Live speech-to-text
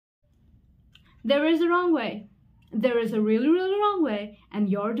There is a wrong way. There is a really, really wrong way, and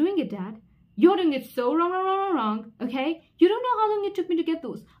you're doing it, Dad. You're doing it so wrong, okay? You don't know how long it took me to get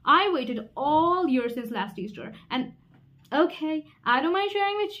those. I waited all year since last Easter, and okay, I don't mind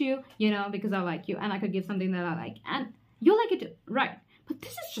sharing with you, because I like you, and I could give something that I like, and you like it too, right? But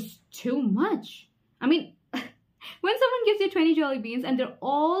this is just too much. I mean, when someone gives you 20 jelly beans, and they're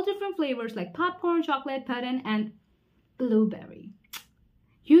all different flavors, like popcorn, chocolate, pudding, and blueberry,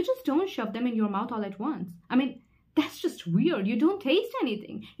 you just don't shove them in your mouth all at once. I mean, that's just weird. You don't taste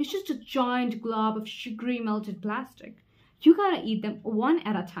anything. It's just a giant glob of sugary melted plastic. You gotta eat them one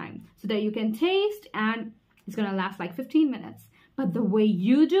at a time so that you can taste, and it's gonna last like 15 minutes. But the way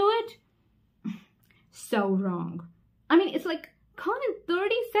you do it, so wrong. I mean, it's like gone in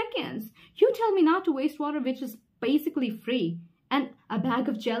 30 seconds. You tell me not to waste water, which is basically free. And a bag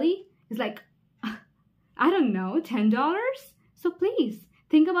of jelly is like, I don't know, $10? So please,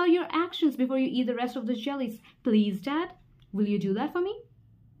 think about your actions before you eat the rest of the jellies. Please, Dad, will you do that for me?